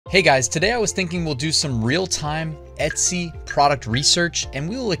Hey guys, today I was thinking we'll do some real-time Etsy product research and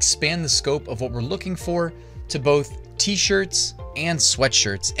we will expand the scope of what we're looking for to both t-shirts and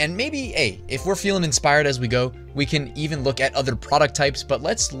sweatshirts. And maybe, hey, if we're feeling inspired as we go, we can even look at other product types, but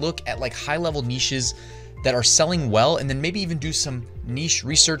let's look at like high-level niches that are selling well and then maybe even do some niche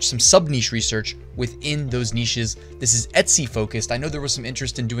research, some sub-niche research within those niches. This is Etsy focused. I know there was some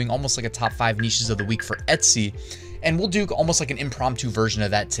interest in doing almost like a top 5 niches of the week for Etsy, and we'll do almost like an impromptu version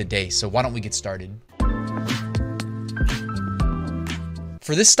of that today. So why don't we get started?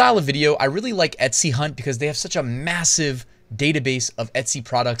 For this style of video, I really like Etsy Hunt because they have such a massive database of Etsy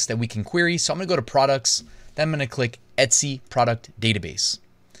products that we can query. So I'm gonna go to products, then I'm gonna click Etsy product database.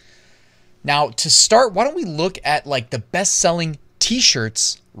 Now to start, why don't we look at like the best selling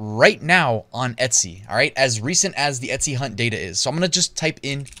t-shirts right now on Etsy, all right? As recent as the Etsy Hunt data is. So I'm gonna just type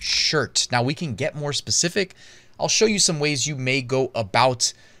in shirt. Now we can get more specific. I'll show you some ways you may go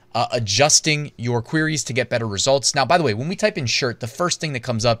about adjusting your queries to get better results. Now, by the way, when we type in shirt, the first thing that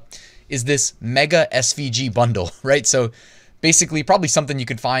comes up is this mega SVG bundle, right? So basically probably something you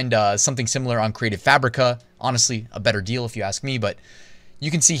could find something similar on Creative Fabrica. Honestly, a better deal if you ask me, but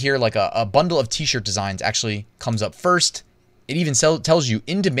you can see here like a bundle of t-shirt designs actually comes up first. It even tells you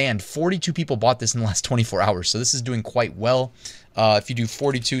in demand, 42 people bought this in the last 24 hours. So this is doing quite well. If you do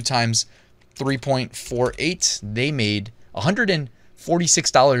 42 times 3.48, they made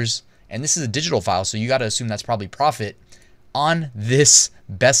 $146, and this is a digital file, so you got to assume that's probably profit on this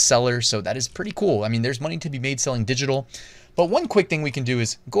bestseller. So that is pretty cool. I mean, there's money to be made selling digital. But one quick thing we can do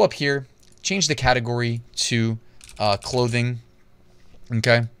is go up here, change the category to clothing.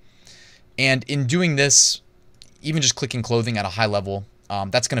 Okay. And in doing this, even just clicking clothing at a high level,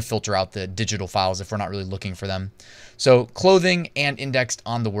 that's going to filter out the digital files if we're not really looking for them. So clothing and indexed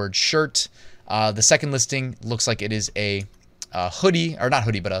on the word shirt. The second listing looks like it is a hoodie, or not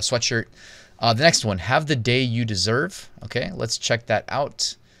hoodie, but a sweatshirt. The next one, have the day you deserve. Okay, let's check that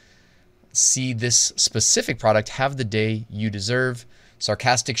out. See this specific product, have the day you deserve.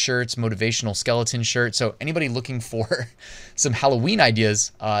 Sarcastic shirts, motivational skeleton shirt. So anybody looking for some Halloween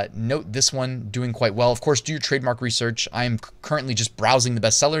ideas, note this one doing quite well. Of course, do your trademark research. I am currently just browsing the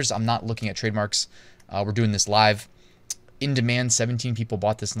bestsellers. I'm not looking at trademarks. We're doing this live. In demand, 17 people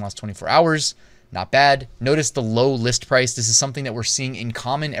bought this in the last 24 hours. Not bad. Notice the low list price. This is something that we're seeing in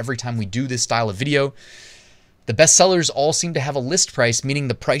common every time we do this style of video. The bestsellers all seem to have a list price, meaning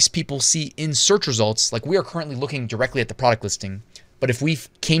the price people see in search results. Like we are currently looking directly at the product listing. But if we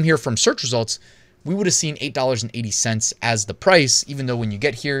came here from search results, we would have seen $8.80 as the price, even though when you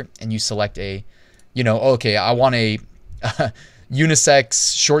get here and you select a, okay, I want a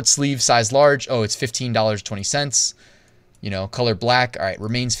unisex short sleeve size large. Oh, it's $15.20. Color black. All right,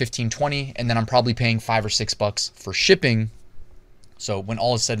 remains $15.20. And then I'm probably paying $5 or $6 for shipping. So when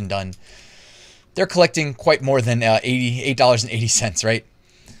all is said and done, they're collecting quite more than $8.80, right?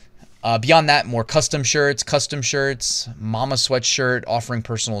 Beyond that, more custom shirts, mama sweatshirt, offering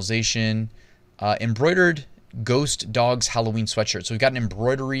personalization, embroidered ghost dogs Halloween sweatshirt. So we've got an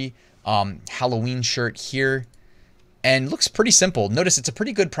embroidery Halloween shirt here, and looks pretty simple. Notice it's a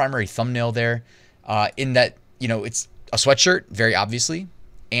pretty good primary thumbnail there in that, it's a sweatshirt, very obviously,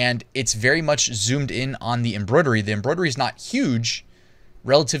 and it's very much zoomed in on the embroidery. The embroidery is not huge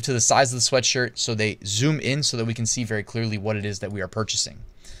relative to the size of the sweatshirt, so they zoom in so that we can see very clearly what it is that we are purchasing.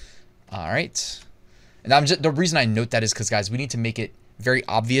 All right. And the reason I note that is because, guys, we need to make it very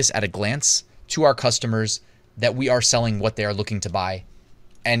obvious at a glance to our customers that we are selling what they are looking to buy.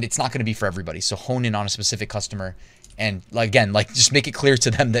 And it's not going to be for everybody. So hone in on a specific customer and, again, just make it clear to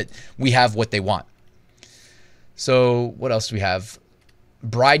them that we have what they want. So what else do we have?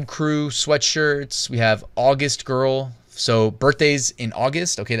 Bride crew sweatshirts. We have August girl. So birthdays in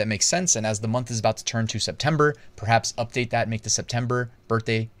August. Okay, that makes sense. And as the month is about to turn to September, perhaps update that, make the September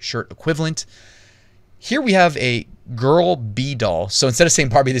birthday shirt equivalent. Here we have a girl bee doll. So instead of saying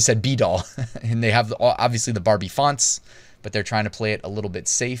Barbie, they said bee doll. And they have obviously the Barbie fonts, but they're trying to play it a little bit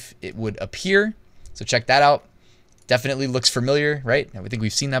safe, it would appear. So check that out. Definitely looks familiar, right? I think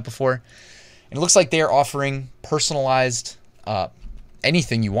we've seen that before. And it looks like they are offering personalized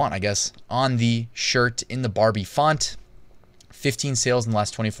anything you want, I guess, on the shirt in the Barbie font. 15 sales in the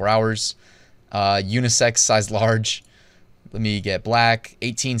last 24 hours. Unisex, size large. Let me get black,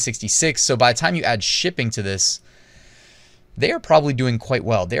 1866. So by the time you add shipping to this, they are probably doing quite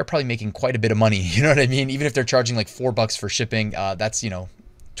well. They are probably making quite a bit of money. You know what I mean? Even if they're charging like $4 for shipping, that's,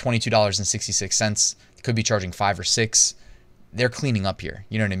 $22.66. Could be charging $5 or $6. They're cleaning up here.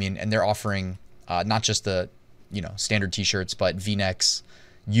 You know what I mean? And they're offering not just the, standard t-shirts, but V-necks,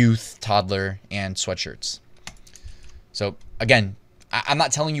 youth, toddler, and sweatshirts. So again, I'm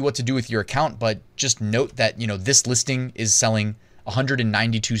not telling you what to do with your account, but just note that, this listing is selling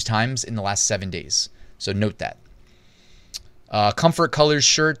 192 times in the last 7 days. So note that. Comfort Colors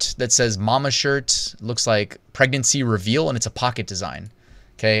shirt that says Mama shirt. Looks like pregnancy reveal, and it's a pocket design.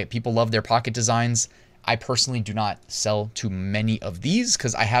 Okay, people love their pocket designs. I personally do not sell too many of these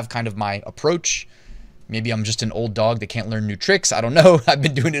because I have kind of my approach. Maybe I'm just an old dog that can't learn new tricks. I don't know. I've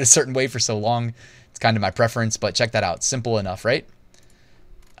been doing it a certain way for so long. It's kind of my preference, but check that out. Simple enough, right?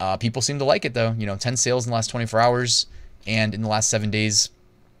 People seem to like it though. 10 sales in the last 24 hours, and in the last 7 days,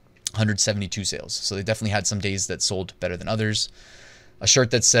 172 sales. So they definitely had some days that sold better than others. A shirt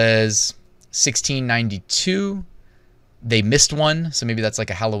that says 1692. They missed one, so maybe that's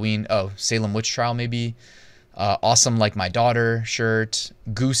like a Halloween. Oh, Salem Witch Trial maybe. Awesome Like My Daughter shirt.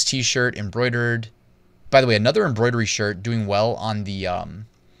 Goose t-shirt embroidered. By the way, another embroidery shirt doing well on the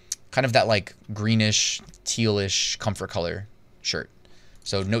kind of that like greenish, tealish comfort color shirt.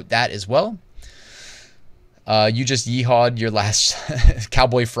 So note that as well. You just yeehawed your last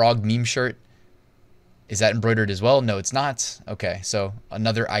Cowboy Frog meme shirt. Is that embroidered as well? No, it's not. Okay, so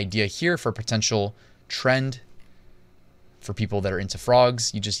another idea here for potential trend for people that are into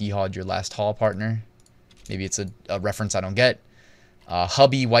frogs. You just yeehawed your last haul partner. Maybe it's a reference I don't get.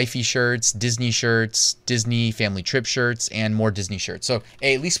 Hubby wifey shirts, Disney family trip shirts, and more Disney shirts. So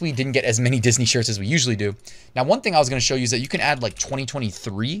hey, at least we didn't get as many Disney shirts as we usually do. Now, one thing I was going to show you is that you can add like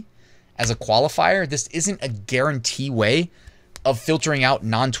 2023 as a qualifier. This isn't a guarantee way of filtering out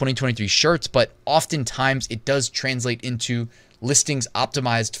non-2023 shirts, but oftentimes it does translate into listings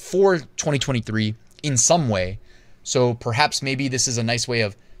optimized for 2023 in some way. So perhaps maybe this is a nice way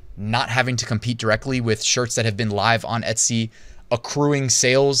of not having to compete directly with shirts that have been live on Etsy, accruing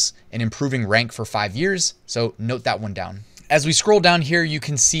sales and improving rank for 5 years. So note that one down. As we scroll down here, you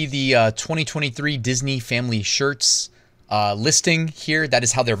can see the 2023 Disney family shirts listing here. That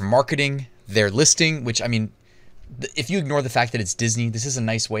is how they're marketing their listing, which, I mean, if you ignore the fact that it's Disney, this is a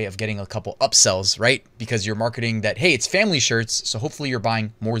nice way of getting a couple upsells, right? Because you're marketing that, hey, it's family shirts, so hopefully you're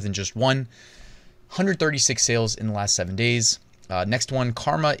buying more than just one. 136 sales in the last 7 days. Next one,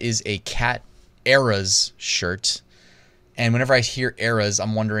 Karma is a cat eras shirt. And whenever I hear eras,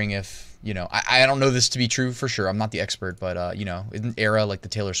 I'm wondering if, I don't know this to be true for sure. I'm not the expert, but, isn't era like the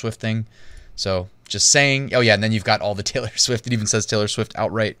Taylor Swift thing? So just saying. Oh, yeah, and then you've got all the Taylor Swift. It even says Taylor Swift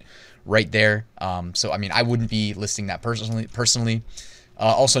outright right there. So, I mean, I wouldn't be listing that personally.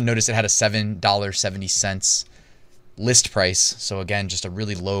 Also notice it had a $7.70 list price. So again, just a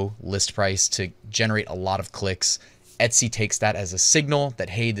really low list price to generate a lot of clicks. Etsy takes that as a signal that,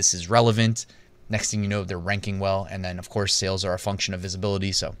 hey, this is relevant. Next thing you know, they're ranking well. And then, of course, sales are a function of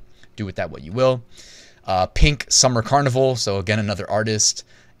visibility. So do with that what you will. Pink Summer Carnival. So again, another artist.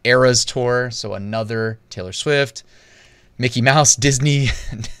 Eras Tour. So another Taylor Swift. Mickey Mouse, Disney,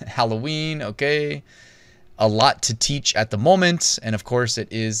 Halloween. Okay. A lot to teach at the moment. And of course,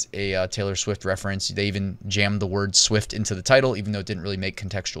 it is a Taylor Swift reference. They even jammed the word Swift into the title, even though it didn't really make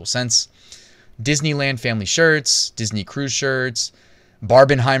contextual sense. Disneyland family shirts, Disney cruise shirts,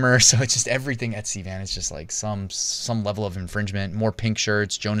 Barbenheimer. So it's just everything Etsy, man. It's just like some level of infringement. More pink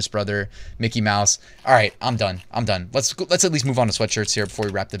shirts, Jonas Brother, Mickey Mouse. All right, I'm done. Let's at least move on to sweatshirts here before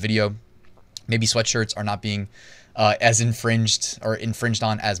we wrap the video. Maybe sweatshirts are not being as infringed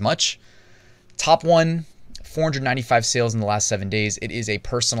on as much. Top one, 495 sales in the last 7 days. It is a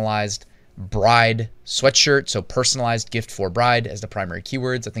personalized bride sweatshirt. So personalized gift for bride as the primary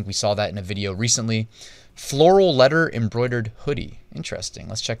keywords. I think we saw that in a video recently. Floral letter embroidered hoodie. Interesting.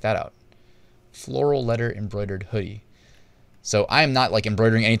 Let's check that out. Floral letter embroidered hoodie. So I am not like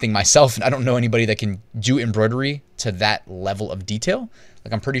embroidering anything myself, and I don't know anybody that can do embroidery to that level of detail.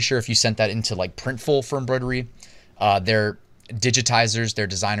 Like, I'm pretty sure if you sent that into like Printful for embroidery, their digitizers, their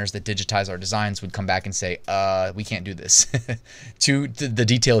designers that digitize our designs would come back and say, we can't do this. The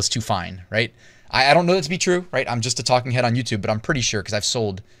detail is too fine, right? I don't know that to be true, right? I'm just a talking head on YouTube, but I'm pretty sure because I've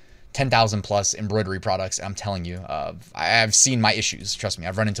sold 10,000 plus embroidery products. And I'm telling you, I've seen my issues. Trust me,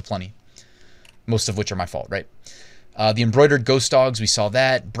 I've run into plenty, most of which are my fault, right? The embroidered ghost dogs, we saw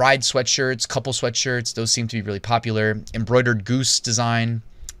that. Bride sweatshirts, couple sweatshirts, those seem to be really popular. Embroidered goose design.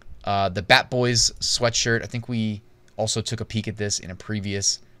 The Bat Boys sweatshirt, I think we also took a peek at this in a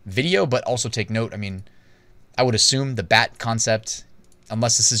previous video, but also take note, I mean, I would assume the bat concept,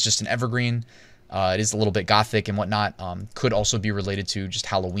 unless this is just an evergreen, it is a little bit gothic and whatnot, could also be related to just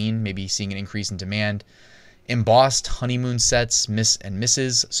Halloween, maybe seeing an increase in demand. Embossed honeymoon sets, Miss and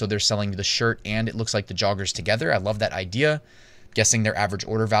Mrs. So they're selling the shirt and it looks like the joggers together. I love that idea. Guessing their average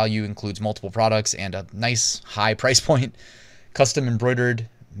order value includes multiple products and a nice high price point. Custom embroidered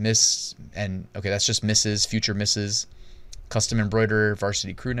Miss and, okay, that's just Mrs., future Mrs. custom embroiderer,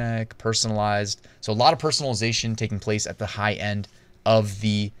 varsity crew neck, personalized. So a lot of personalization taking place at the high end of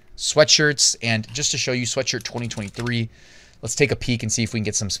the sweatshirts. And just to show you Sweatshirt 2023, let's take a peek and see if we can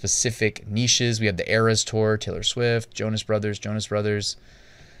get some specific niches. We have the Eras Tour, Taylor Swift, Jonas Brothers,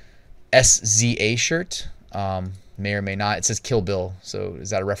 SZA shirt. May or may not. It says Kill Bill. So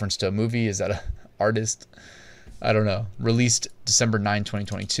is that a reference to a movie? Is that an artist? I don't know. Released December 9,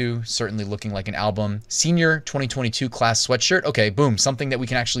 2022. Certainly looking like an album. Senior 2022 class sweatshirt. Okay, boom. Something that we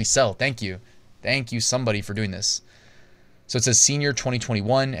can actually sell. Thank you. Thank you, somebody, for doing this. So it says Senior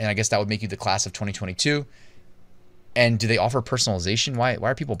 2021, and I guess that would make you the class of 2022. And do they offer personalization? Why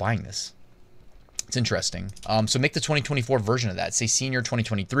are people buying this? It's interesting. So make the 2024 version of that. Say Senior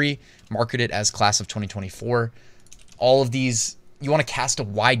 2023. Market it as class of 2024. All of these... You want to cast a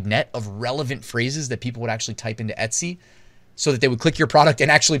wide net of relevant phrases that people would actually type into Etsy so that they would click your product and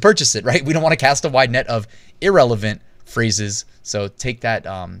actually purchase it, right? We don't want to cast a wide net of irrelevant phrases. So take that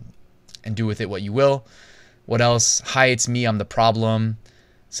and do with it what you will. What else? Hi, it's me. I'm the problem.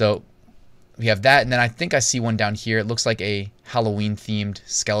 So we have that. And then I think I see one down here. It looks like a Halloween themed,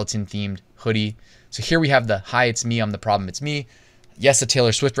 skeleton themed hoodie. So here we have the hi, it's me. I'm the problem. It's me. Yes, a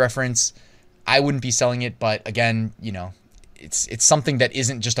Taylor Swift reference. I wouldn't be selling it, but again, you know, it's something that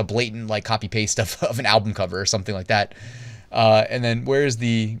isn't just a blatant like copy paste of an album cover or something like that. And then where's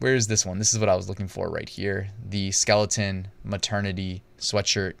this one? This is what I was looking for right here. The skeleton maternity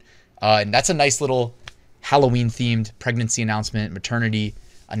sweatshirt. And that's a nice little Halloween themed pregnancy announcement, maternity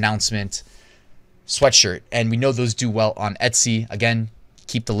announcement sweatshirt. And we know those do well on Etsy. Again,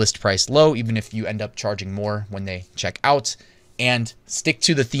 keep the list price low, even if you end up charging more when they check out. And stick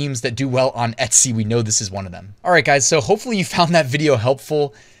to the themes that do well on Etsy. We know this is one of them. All right, guys, so hopefully you found that video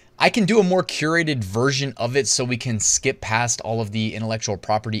helpful. I can do a more curated version of it so we can skip past all of the intellectual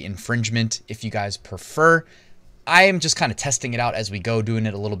property infringement if you guys prefer. I am just kind of testing it out as we go, doing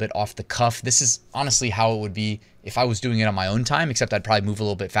it a little bit off the cuff. This is honestly how it would be if I was doing it on my own time, except I'd probably move a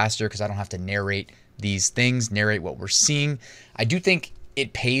little bit faster because I don't have to narrate these things, narrate what we're seeing. I do think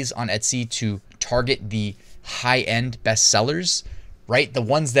it pays on Etsy to target the high-end bestsellers, right? The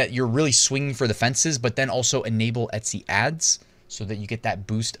ones that you're really swinging for the fences, but then also enable Etsy ads so that you get that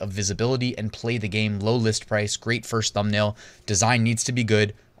boost of visibility and play the game. Low list price, great first thumbnail, design needs to be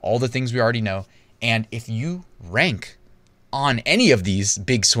good, all the things we already know. And if you rank on any of these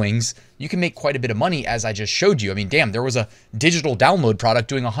big swings, you can make quite a bit of money, as I just showed you. I mean, damn, there was a digital download product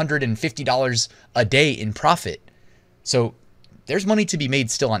doing $150 a day in profit. So there's money to be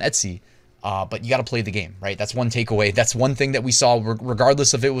made still on Etsy. But you got to play the game, right? That's one takeaway. That's one thing that we saw,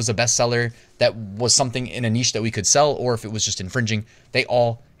 regardless if it was a bestseller that was something in a niche that we could sell, or if it was just infringing. They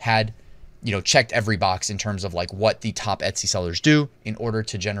all had, you know, checked every box in terms of like what the top Etsy sellers do in order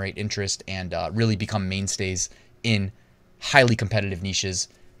to generate interest and really become mainstays in highly competitive niches.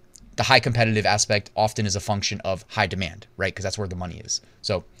 The high competitive aspect often is a function of high demand, right? Because that's where the money is.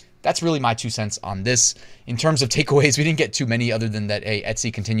 So that's really my 2 cents on this. In terms of takeaways, we didn't get too many other than that, hey,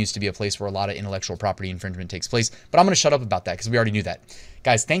 Etsy continues to be a place where a lot of intellectual property infringement takes place. But I'm going to shut up about that because we already knew that.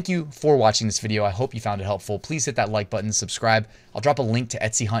 Guys, thank you for watching this video. I hope you found it helpful. Please hit that like button, subscribe. I'll drop a link to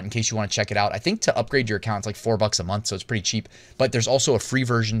Etsy Hunt in case you want to check it out. I think to upgrade your account, it's like $4 a month, so it's pretty cheap. But there's also a free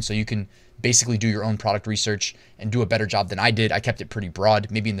version, so you can basically do your own product research and do a better job than I did. I kept it pretty broad.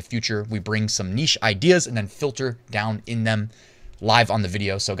 Maybe in the future, we bring some niche ideas and then filter down in them live on the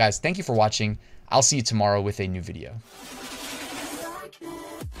video. So guys, thank you for watching. I'll see you tomorrow with a new video.